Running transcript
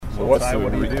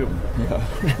What do you do?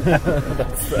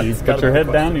 You put your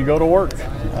head down, you go to work.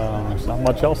 There's not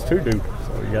much else to do.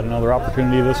 So you got another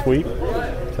opportunity this week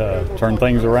to turn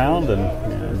things around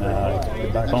and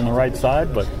get back on the right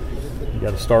side, but you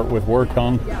got to start with work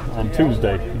on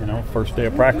Tuesday. First day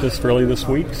of practice really this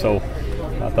week, so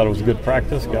I thought it was a good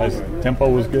practice. Guys, tempo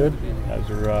was good. Guys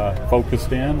are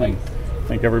focused in, and I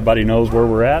think everybody knows where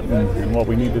we're at and what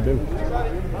we need to do.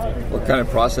 What kind of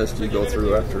process do you go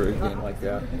through after a game like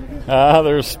that?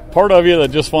 There's part of you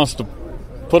that just wants to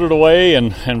put it away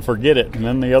and forget it. And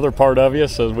then the other part of you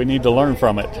says we need to learn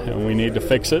from it and we need to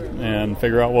fix it and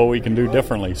figure out what we can do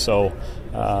differently. So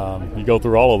you go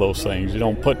through all of those things. You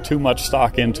don't put too much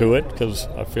stock into it because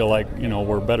I feel like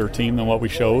we're a better team than what we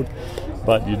showed.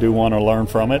 But you do want to learn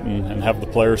from it and have the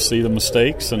players see the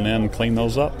mistakes and then clean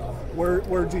those up.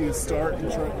 Where do you start in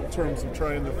terms of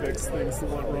trying to fix things that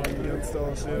went wrong against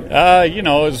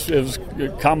LSU? It was a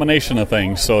combination of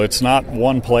things. So it's not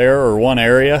one player or one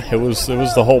area. It was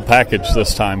the whole package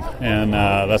this time, and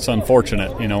that's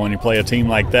unfortunate. When you play a team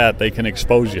like that, they can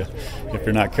expose you if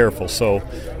you're not careful. So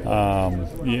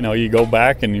you go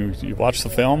back and you watch the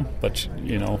film, but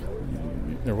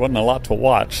there wasn't a lot to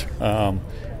watch.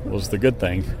 Was the good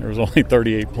thing. There was only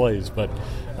 38 plays, but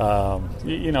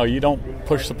you don't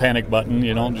push the panic button.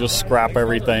 You don't just scrap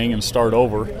everything and start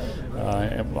over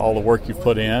all the work you've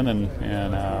put in,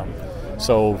 and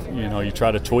so you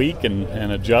try to tweak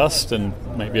and adjust, and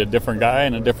maybe a different guy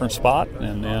in a different spot,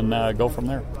 and then go from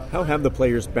there. How have the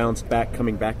players bounced back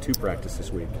coming back to practice this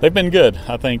week? They've been good.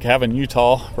 I think having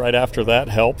Utah right after that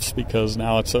helps because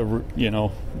now it's it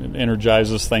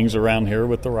energizes things around here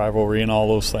with the rivalry and all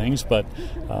those things. But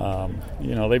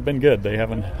they've been good. They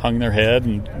haven't hung their head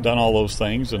and done all those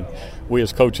things, and we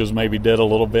as coaches maybe did a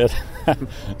little bit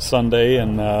Sunday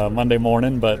and Monday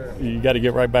morning. But you got to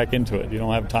get right back into it. You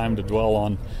don't have time to dwell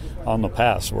on the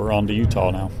past. We're on to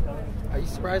Utah now. Are you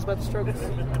surprised about the struggles?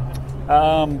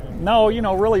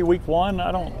 No, really week one,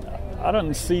 I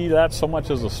don't see that so much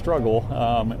as a struggle.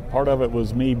 Part of it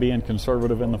was me being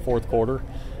conservative in the fourth quarter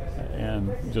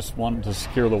and just wanting to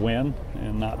secure the win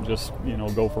and not just,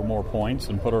 go for more points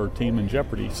and put our team in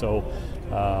jeopardy. So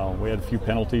we had a few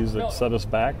penalties that set us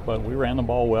back, but we ran the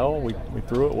ball well. We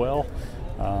threw it well.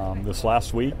 This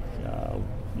last week,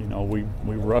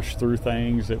 we rushed through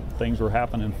things. Things were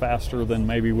happening faster than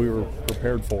maybe we were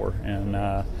prepared for.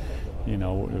 And,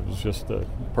 it was just the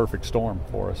perfect storm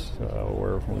for us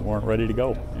where we weren't ready to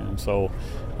go. And so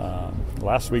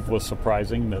last week was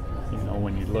surprising that,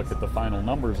 when you look at the final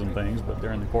numbers and things, but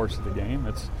during the course of the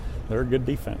game, they're a good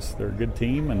defense. They're a good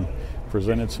team and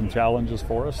presented some challenges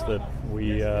for us that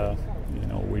we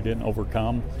didn't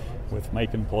overcome with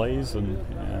making plays and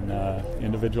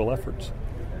individual efforts.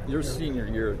 Your senior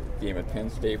year game at Penn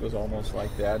State was almost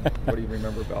like that. What do you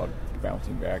remember about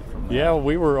bouncing back from that? Yeah,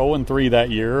 we were 0-3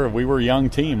 that year. We were a young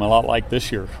team, a lot like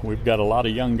this year. We've got a lot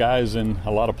of young guys in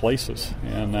a lot of places.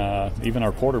 And even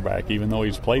our quarterback, even though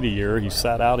he's played a year, he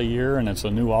sat out a year, and it's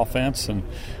a new offense. And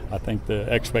I think the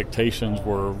expectations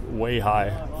were way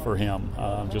high for him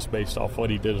just based off what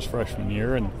he did his freshman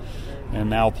year. And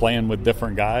now playing with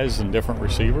different guys and different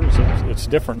receivers, it's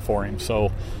different for him.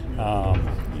 So,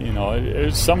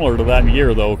 it's similar to that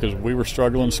year, though, because we were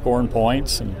struggling scoring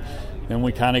points, and then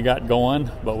we kind of got going,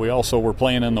 but we also were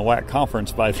playing in the WAC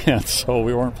conference by then, so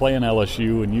we weren't playing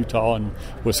LSU and Utah and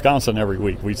Wisconsin every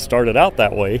week. We started out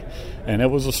that way, and it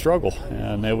was a struggle,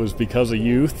 and it was because of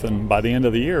youth, and by the end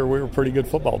of the year, we were a pretty good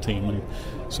football team. And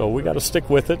so we got to stick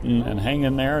with it and hang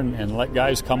in there and let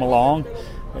guys come along.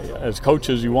 As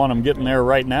coaches, you want them getting there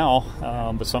right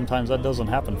now, but sometimes that doesn't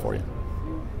happen for you.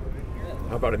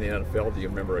 How about in the NFL? Do you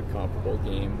remember a comparable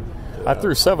game? I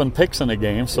threw 7 picks in a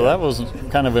game, so that was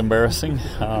kind of embarrassing.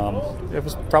 It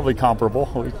was probably comparable.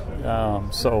 I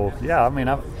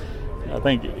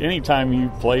think anytime you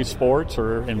play sports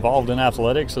or involved in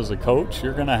athletics as a coach,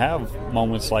 you're going to have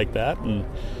moments like that, and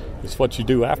it's what you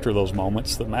do after those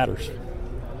moments that matters.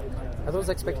 Are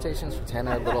those expectations for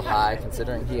Tanner a little high,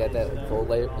 considering he had that full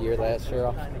year last year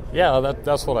off? Yeah,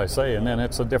 that's what I say, and then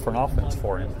it's a different offense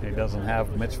for him. He doesn't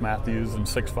have Mitch Matthews and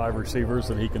 6'5" receivers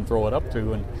that he can throw it up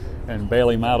to and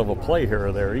bail him out of a play here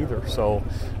or there either. So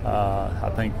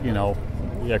I think,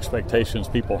 the expectations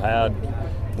people had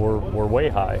were way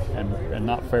high and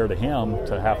not fair to him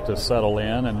to have to settle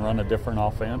in and run a different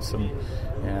offense.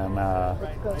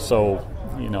 So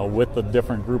with the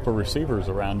different group of receivers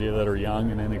around you that are young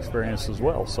and inexperienced as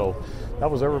well. So that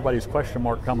was everybody's question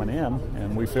mark coming in,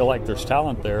 and we feel like there's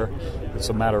talent there. It's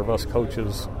a matter of us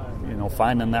coaches,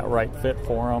 finding that right fit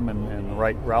for them and the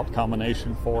right route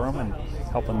combination for them and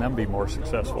helping them be more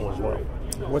successful as well.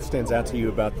 What stands out to you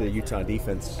about the Utah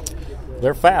defense?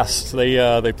 They're fast.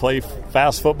 They play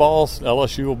fast football.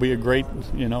 LSU will be a great,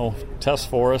 test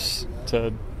for us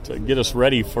to get us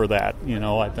ready for that.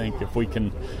 I think if we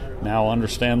can now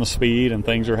understand the speed and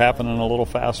things are happening a little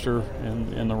faster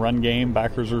in the run game,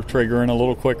 backers are triggering a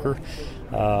little quicker.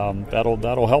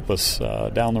 That'll help us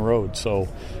down the road. So,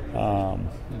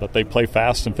 but they play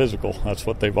fast and physical. That's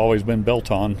what they've always been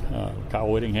built on. Kyle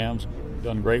Whittingham's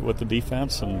done great with the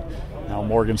defense, and now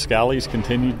Morgan Scalley's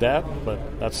continued that.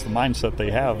 But that's the mindset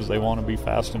they have, is they want to be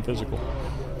fast and physical.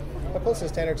 How close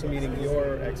is Tanner to meeting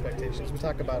your expectations? We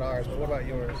talk about ours, but what about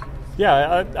yours?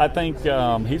 Yeah, I think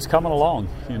he's coming along.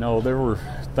 There were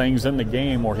things in the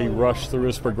game where he rushed through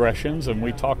his progressions, and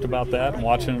we talked about that and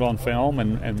watching it on film,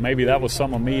 and maybe that was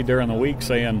some of me during the week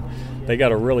saying they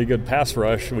got a really good pass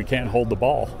rush, we can't hold the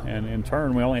ball. And in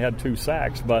turn, we only had 2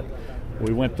 sacks, but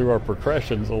we went through our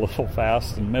progressions a little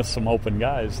fast and missed some open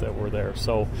guys that were there.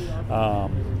 So,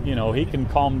 he can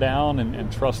calm down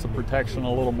and trust the protection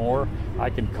a little more.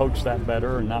 I can coach that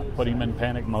better and not put him in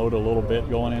panic mode a little bit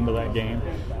going into that game.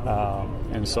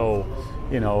 And so,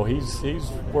 he's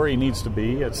where he needs to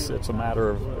be. It's a matter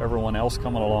of everyone else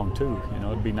coming along too.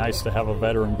 It'd be nice to have a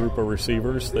veteran group of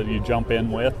receivers that you jump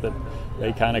in with, that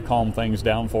they kind of calm things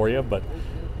down for you. But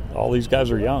all these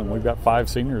guys are young. We've got 5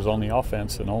 seniors on the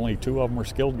offense, and only 2 of them are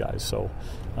skilled guys. So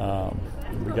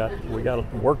we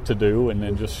got work to do, and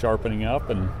then just sharpening up,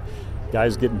 and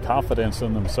guys getting confidence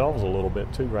in themselves a little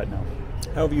bit too right now.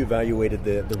 How have you evaluated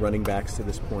the running backs to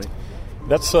this point?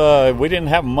 That's we didn't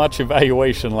have much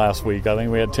evaluation last week. I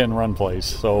think we had 10 run plays,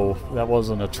 so that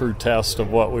wasn't a true test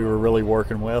of what we were really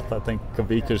working with. I think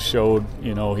Kavika showed,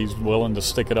 he's willing to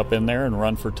stick it up in there and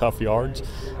run for tough yards.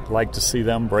 I'd like to see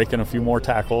them breaking a few more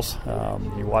tackles.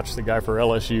 You watch the guy for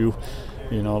LSU.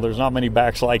 There's not many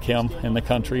backs like him in the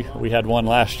country. We had one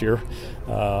last year,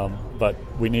 but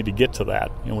we need to get to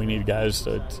that. We need guys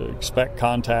to expect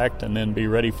contact and then be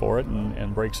ready for it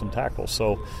and break some tackles.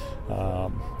 So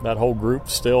that whole group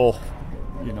still,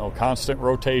 constant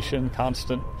rotation,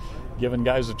 constant giving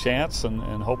guys a chance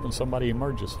and hoping somebody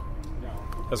emerges.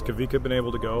 Has Kavika been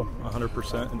able to go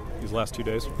 100% in these last 2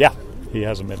 days? Yeah, he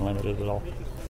hasn't been limited at all.